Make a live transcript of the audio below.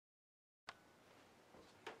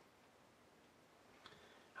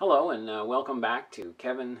Hello and welcome back to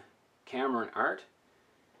Kevin Cameron Art.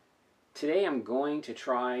 Today I'm going to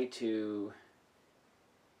try to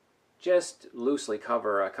just loosely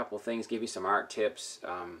cover a couple of things, give you some art tips.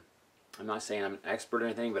 I'm not saying I'm an expert or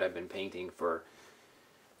anything, but I've been painting for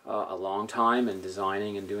a long time and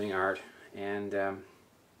designing and doing art, and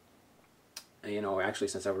you know, actually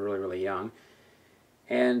since I was really young.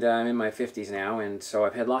 And I'm in my 50s now, and so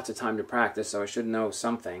I've had lots of time to practice, so I should know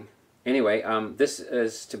something. Anyway, this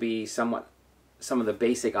is to be some of the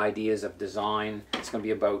basic ideas of design. It's going to be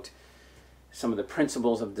about some of the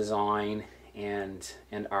principles of design and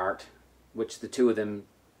art, which the two of them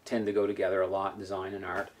tend to go together a lot, design and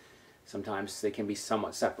art. Sometimes they can be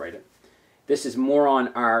somewhat separated. This is more on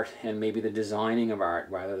art and maybe the designing of art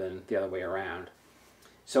rather than the other way around.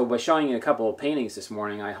 So by showing you a couple of paintings this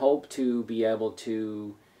morning, I hope to be able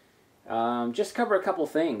to just cover a couple of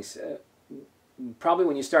things. Probably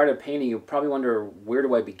when you start a painting, you'll probably wonder, where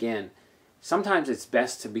do I begin? Sometimes it's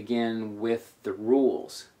best to begin with the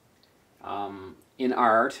rules. In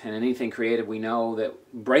art and anything creative, we know that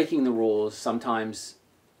breaking the rules sometimes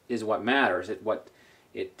is what matters. It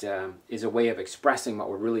is a way of expressing what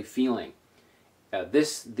we're really feeling.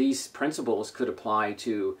 These principles could apply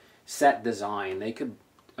to set design. They could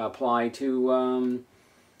apply to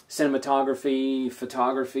cinematography,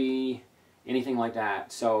 photography, anything like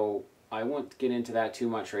that. So I won't get into that too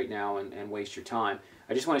much right now and waste your time.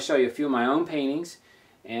 I just want to show you a few of my own paintings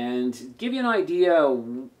and give you an idea,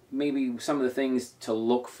 maybe some of the things to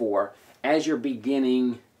look for as you're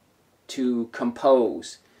beginning to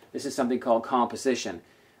compose. This is something called composition.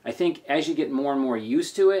 I think as you get more and more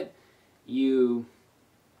used to it,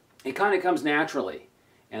 it kind of comes naturally.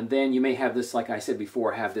 And then you may have this, like I said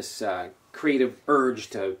before, have this creative urge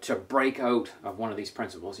to break out of one of these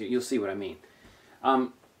principles. You'll see what I mean.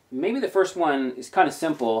 Maybe the first one is kind of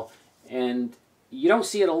simple, and you don't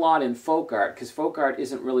see it a lot in folk art, because folk art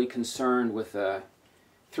isn't really concerned with a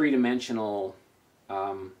three-dimensional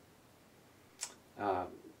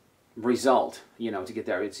result, you know, to get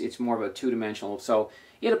there. It's more of a two-dimensional. So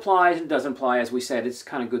it applies and doesn't apply. As we said, it's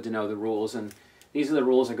kind of good to know the rules, and these are the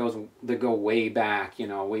rules that go way back, you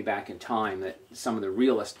know, way back in time, that some of the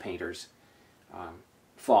realist painters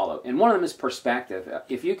follow. And one of them is perspective.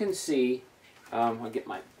 If you can see, I'll get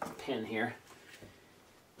my pen here.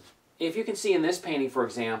 If you can see in this painting, for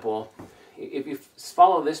example, if you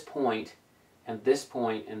follow this point and this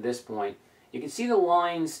point and this point, you can see the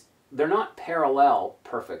lines, they're not parallel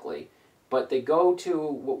perfectly, but they go to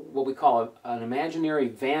what we call an imaginary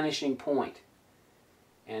vanishing point.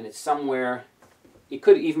 And it's somewhere, it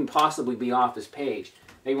could even possibly be off this page.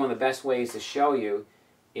 Maybe one of the best ways to show you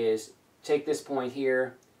is take this point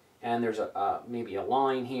here, and there's maybe a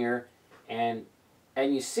line here, and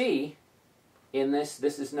you see in this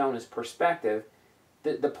is known as perspective,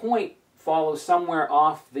 the point follows somewhere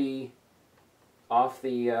off the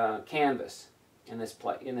canvas in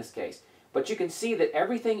this case. But you can see that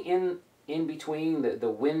everything in between the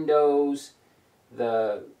windows,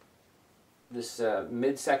 this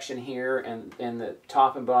midsection here, and the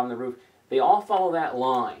top and bottom of the roof, they all follow that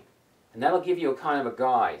line, and that'll give you a kind of a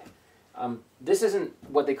guide. This isn't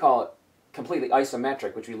what they call it completely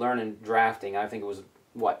isometric, which we learn in drafting. I think it was,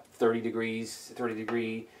 what, 30 degrees,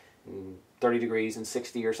 and 30 degrees and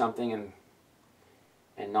 60 or something,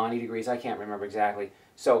 and 90 degrees. I can't remember exactly.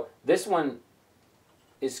 So this one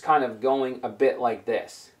is kind of going a bit like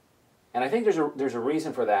this. And I think there's a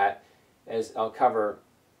reason for that, as I'll cover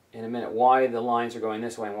in a minute, why the lines are going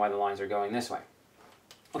this way and why the lines are going this way.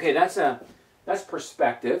 Okay, that's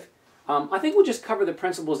perspective. I think we'll just cover the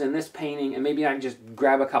principles in this painting, and maybe I can just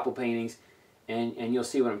grab a couple paintings and you'll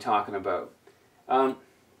see what I'm talking about.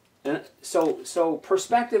 So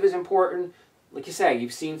perspective is important. Like you say,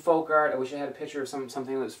 you've seen folk art. I wish I had a picture of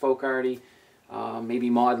something that's folk arty. Maybe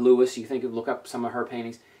Maud Lewis, you think of, look up some of her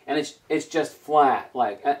paintings. And it's just flat,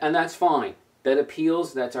 and that's fine. That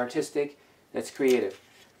appeals, that's artistic, that's creative.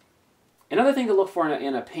 Another thing to look for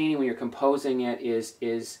in a painting when you're composing it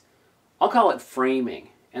is I'll call it framing.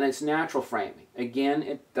 And it's natural framing. Again,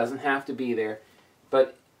 it doesn't have to be there,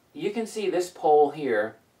 but you can see this pole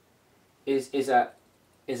here is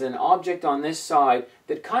an object on this side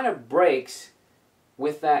that kind of breaks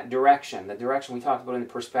with that direction, the direction we talked about in the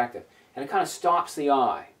perspective, and it kind of stops the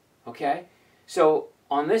eye. Okay, so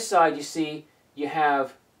on this side, you see you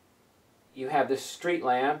have this street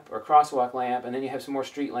lamp or crosswalk lamp, and then you have some more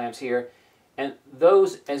street lamps here, and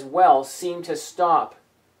those as well seem to stop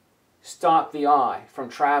the eye from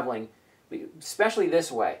traveling, especially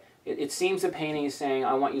this way. It seems the painting is saying,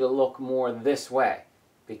 I want you to look more this way,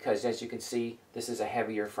 because as you can see, this is a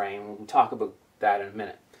heavier frame. We'll talk about that in a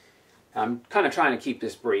minute. I'm kind of trying to keep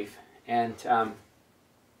this brief, and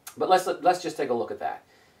but let's just take a look at that.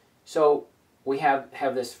 So we have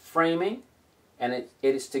this framing, and it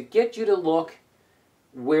is to get you to look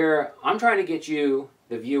where I'm trying to get you,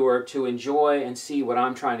 the viewer, to enjoy and see what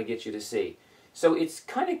I'm trying to get you to see. So it's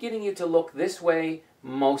kind of getting you to look this way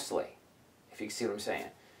mostly, if you see what I'm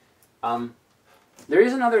saying. There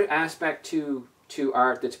is another aspect to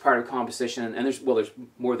art that's part of composition, and there's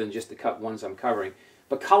more than just the ones I'm covering.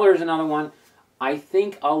 But color is another one. I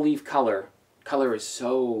think I'll leave color. Color is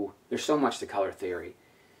there's so much to color theory.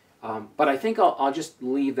 But I think I'll just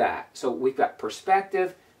leave that. So we've got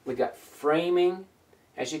perspective, we've got framing,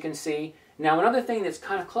 as you can see. Now another thing that's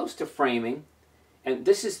kind of close to framing, and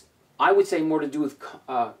this is, I would say, more to do with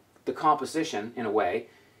the composition in a way,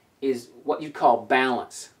 is what you'd call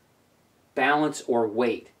balance. Balance or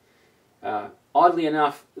weight. Oddly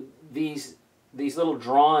enough, these little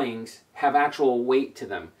drawings have actual weight to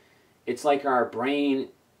them. It's like our brain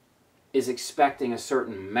is expecting a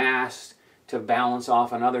certain mass to balance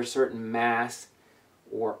off another certain mass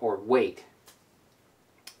or weight.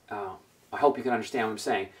 I hope you can understand what I'm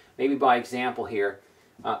saying. Maybe by example here,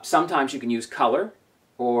 sometimes you can use color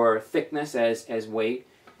or thickness as weight.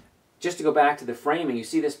 Just to go back to the framing, you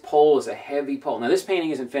see this pole is a heavy pole. Now this painting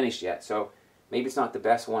isn't finished yet, so maybe it's not the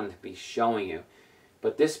best one to be showing you.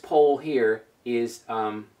 But this pole here is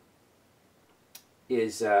a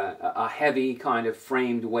heavy kind of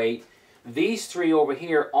framed weight. These three over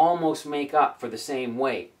here almost make up for the same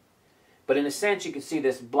weight. But in a sense, you can see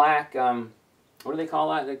this black, what do they call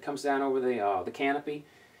that comes down over the canopy,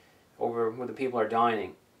 over where the people are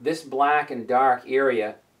dining. This black and dark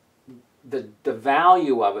area, the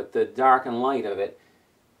value of it, the dark and light of it,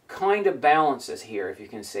 kind of balances here, if you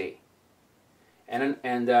can see. And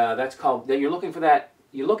that's called, you're looking for that,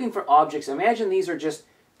 you're looking for objects. Imagine these are just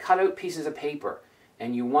cut out pieces of paper,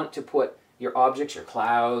 and you want to put your objects, your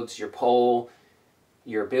clouds, your pole,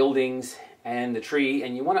 your buildings, and the tree,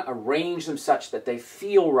 and you want to arrange them such that they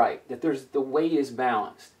feel right, that the weight is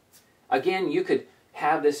balanced. Again, you could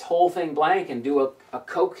have this whole thing blank and do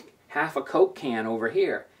half a Coke can over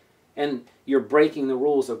here. And you're breaking the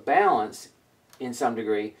rules of balance in some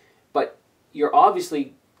degree, but you're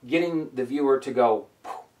obviously getting the viewer to go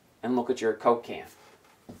and look at your Coke can.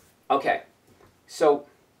 Okay, so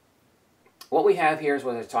what we have here is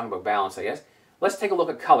what I was talking about, balance, I guess. Let's take a look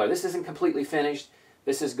at color. This isn't completely finished.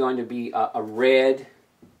 This is going to be a red.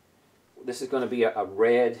 This is going to be a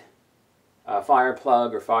red fire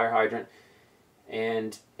plug or fire hydrant.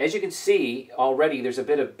 And as you can see already, there's a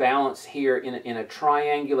bit of balance here in a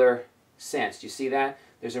triangular sense. Do you see that?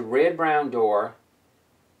 There's a red-brown door,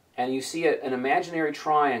 and you see an imaginary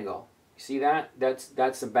triangle. You see that?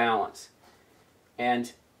 That's the balance.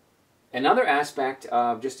 And another aspect,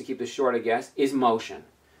 just to keep this short, I guess, is motion.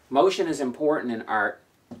 Motion is important in art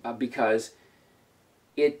because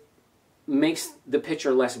it makes the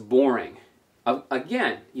picture less boring.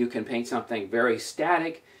 Again, you can paint something very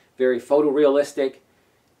static, very photorealistic,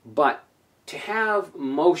 but to have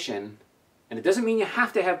motion, and it doesn't mean you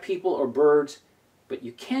have to have people or birds, but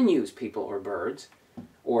you can use people or birds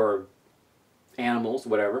or animals,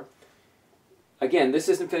 whatever. Again, this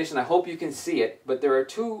isn't finished, and I hope you can see it, but there are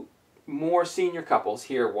two more senior couples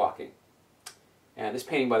here walking. And this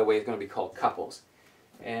painting, by the way, is going to be called Couples.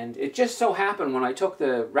 And it just so happened when I took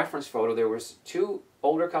the reference photo, there was two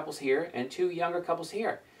older couples here and two younger couples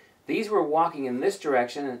here. These were walking in this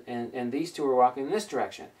direction, and these two were walking in this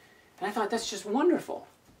direction. And I thought, that's just wonderful.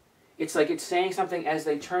 It's like it's saying something as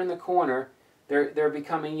they turn the corner, they're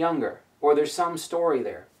becoming younger, or there's some story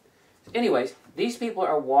there. Anyways, these people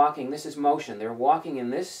are walking, this is motion, they're walking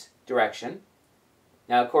in this direction.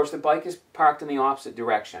 Now, of course, the bike is parked in the opposite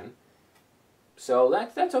direction. So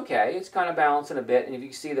that's okay, it's kind of balancing a bit, and if you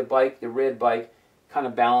can see the bike, the red bike, kind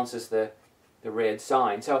of balances the red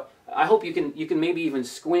sign. So I hope you can maybe even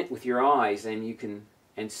squint with your eyes and you can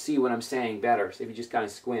see what I'm saying better. So if you just kind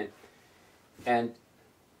of squint. And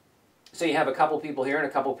so you have a couple people here and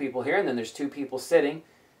a couple people here, and then there's two people sitting.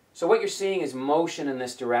 So what you're seeing is motion in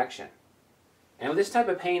this direction. And with this type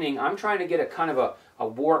of painting, I'm trying to get a kind of a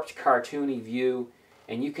warped, cartoony view,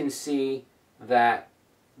 and you can see that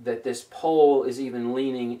this pole is even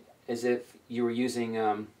leaning as if you were using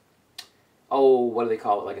what do they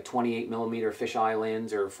call it, like a 28mm fisheye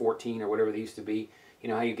lens, or 14, or whatever they used to be. You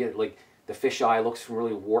know how you get, like, the fisheye looks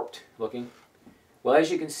really warped looking? Well,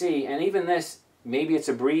 as you can see, and even this, maybe it's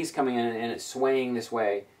a breeze coming in and it's swaying this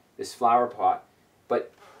way, this flower pot,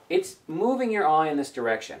 but it's moving your eye in this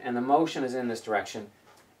direction, and the motion is in this direction.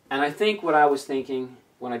 And I think what I was thinking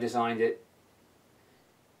when I designed it,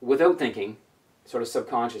 without thinking, sort of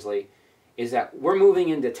subconsciously, is that we're moving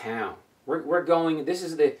into town. We're going,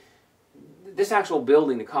 this actual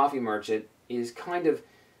building, the Coffee Merchant, is kind of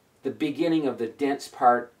the beginning of the dense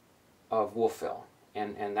part of Wolfville.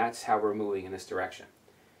 And that's how we're moving in this direction.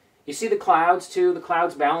 You see the clouds too. The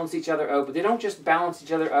clouds balance each other out, but they don't just balance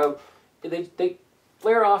each other out. They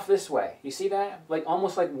flare off this way. You see that? Like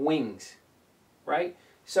almost like wings, right?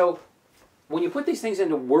 So when you put these things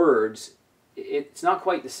into words, it's not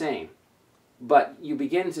quite the same. But you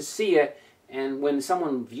begin to see it, and when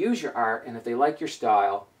someone views your art, and if they like your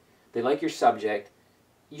style, they like your subject,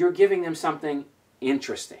 you're giving them something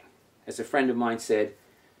interesting. As a friend of mine said,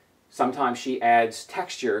 sometimes she adds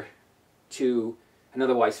texture to an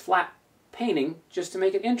otherwise flat painting just to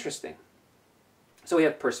make it interesting. So we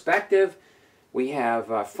have perspective, we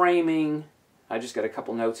have framing, I just got a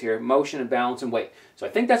couple notes here, motion and balance and weight. So I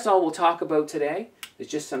think that's all we'll talk about today. There's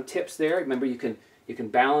just some tips there. Remember, you can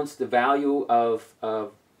balance the value of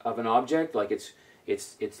an object, like it's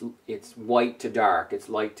white to dark, it's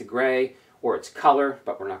light to gray, or it's color,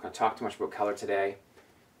 but we're not going to talk too much about color today,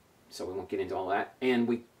 so we won't get into all that.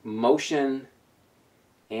 And motion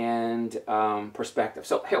and perspective.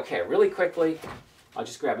 So, okay, really quickly, I'll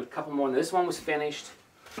just grab a couple more. This one was finished.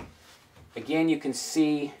 Again, you can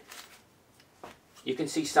see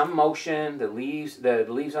some motion. The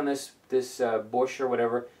leaves on this bush or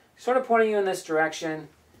whatever, sort of pointing you in this direction.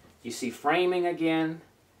 You see framing again.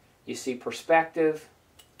 You see perspective.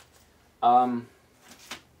 Yeah,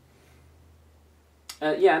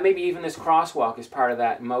 maybe even this crosswalk is part of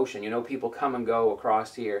that motion. You know, people come and go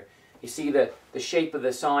across here. You see the shape of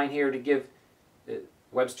the sign here to give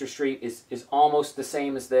Webster Street is almost the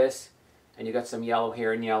same as this. And you got some yellow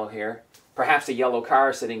here and yellow here. Perhaps a yellow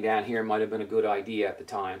car sitting down here might have been a good idea at the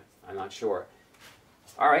time. I'm not sure.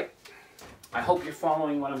 All right. I hope you're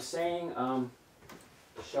following what I'm saying. I'll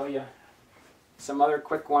show you some other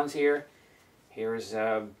quick ones here. Here's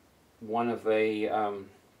one of a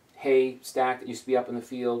hay stack that used to be up in the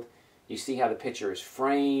field. You see how the picture is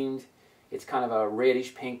framed. It's kind of a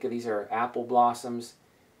reddish pink. These are apple blossoms.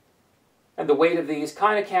 And the weight of these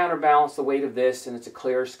kind of counterbalance the weight of this, and it's a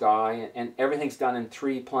clear sky, and everything's done in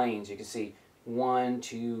 3 planes. You can see 1,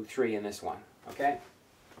 2, 3 in this one. Okay?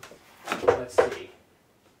 Let's see.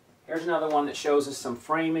 Here's another one that shows us some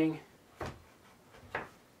framing.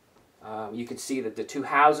 You can see that the 2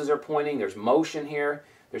 houses are pointing. There's motion here.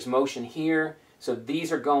 There's motion here. So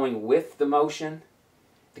these are going with the motion.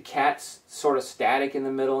 The cat's sort of static in the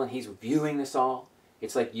middle, and he's viewing this all.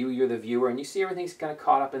 It's like you're the viewer, and you see everything's kind of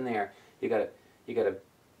caught up in there. You got a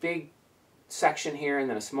big section here, and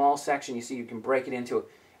then a small section. You see, you can break it into,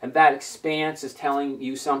 and that expanse is telling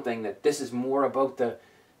you something, that this is more about the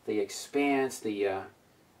expanse, the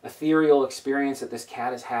ethereal experience that this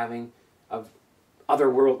cat is having of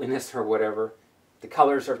otherworldliness or whatever. The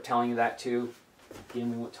colors are telling you that too.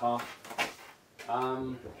 Again, we won't talk.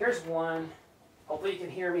 Here's one. Hopefully you can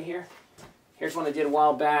hear me here. Here's one I did a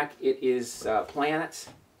while back. It is planets,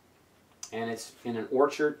 and it's in an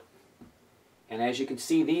orchard. And as you can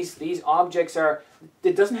see, these objects are,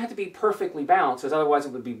 it doesn't have to be perfectly balanced, because otherwise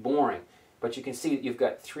it would be boring. But you can see that you've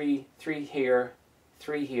got three here,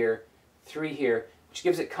 3 here, 3 here, which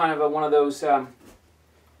gives it kind of one of those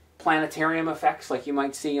planetarium effects like you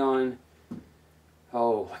might see on,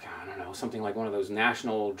 oh, like, I don't know, something like one of those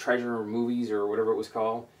National Treasure movies or whatever it was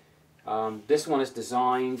called. This one is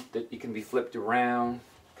designed that it can be flipped around,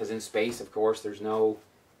 because in space, of course, there's no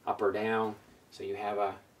up or down. So you have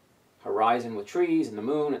a horizon with trees and the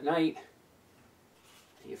moon at night.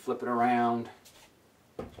 You flip it around,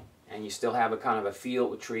 and you still have a kind of a field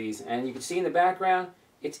with trees. And you can see in the background,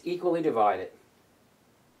 it's equally divided.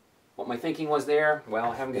 What my thinking was there,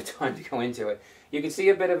 well, I haven't got time to go into it. You can see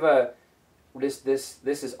a bit of a, this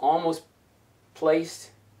is almost placed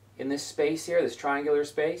in this space here, this triangular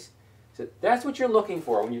space. So that's what you're looking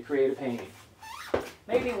for when you create a painting.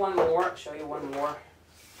 Maybe one more, show you one more,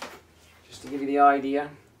 just to give you the idea.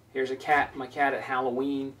 Here's a cat, my cat at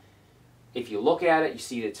Halloween. If you look at it, you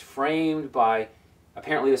see it's framed by,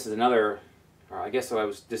 apparently this is another, or I guess I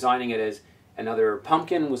was designing it as another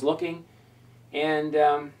pumpkin was looking. And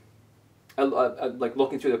like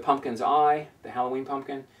looking through the pumpkin's eye, the Halloween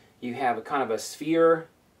pumpkin, you have a kind of a sphere,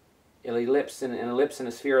 an ellipse and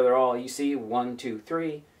a sphere. They're all, you see, 1, 2,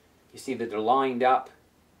 3. You see that they're lined up.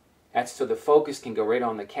 That's so the focus can go right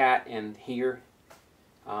on the cat and here.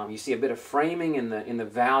 You see a bit of framing in the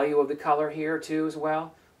value of the color here too as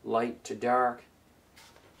well. Light to dark.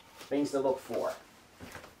 Things to look for.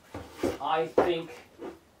 I think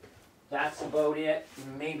that's about it.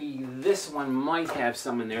 Maybe this one might have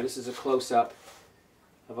some in there. This is a close-up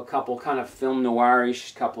of a couple kind of film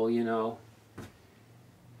noir-ish couple, you know.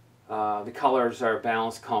 The colors are a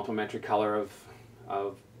balanced complementary color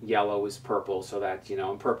of yellow is purple, so that, you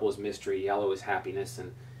know, and purple is mystery, yellow is happiness,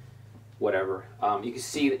 and whatever. You can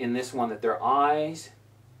see in this one that their eyes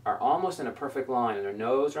are almost in a perfect line, and their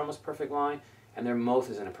nose are almost perfect line, and their mouth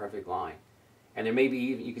is in a perfect line. And there may be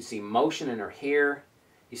even, you can see motion in her hair.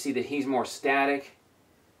 You see that he's more static.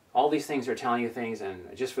 All these things are telling you things,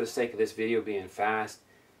 and just for the sake of this video being fast,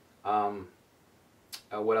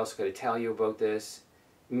 what else could I tell you about this?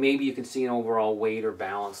 Maybe you can see an overall weight or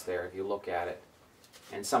balance there if you look at it.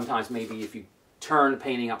 And sometimes maybe if you turn the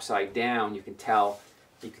painting upside down, you can tell,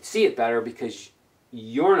 you can see it better because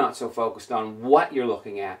you're not so focused on what you're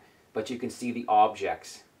looking at, but you can see the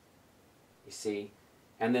objects. You see?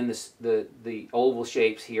 And then the oval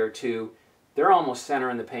shapes here too, they're almost center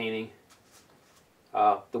in the painting.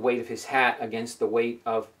 The weight of his hat against the weight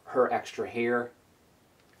of her extra hair.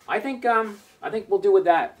 I think we'll do with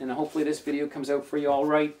that, and hopefully this video comes out for you all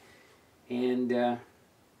right, and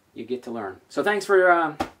you get to learn. So thanks for,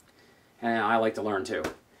 and I like to learn too.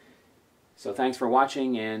 So thanks for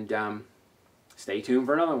watching, and stay tuned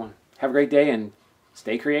for another one. Have a great day, and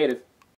stay creative.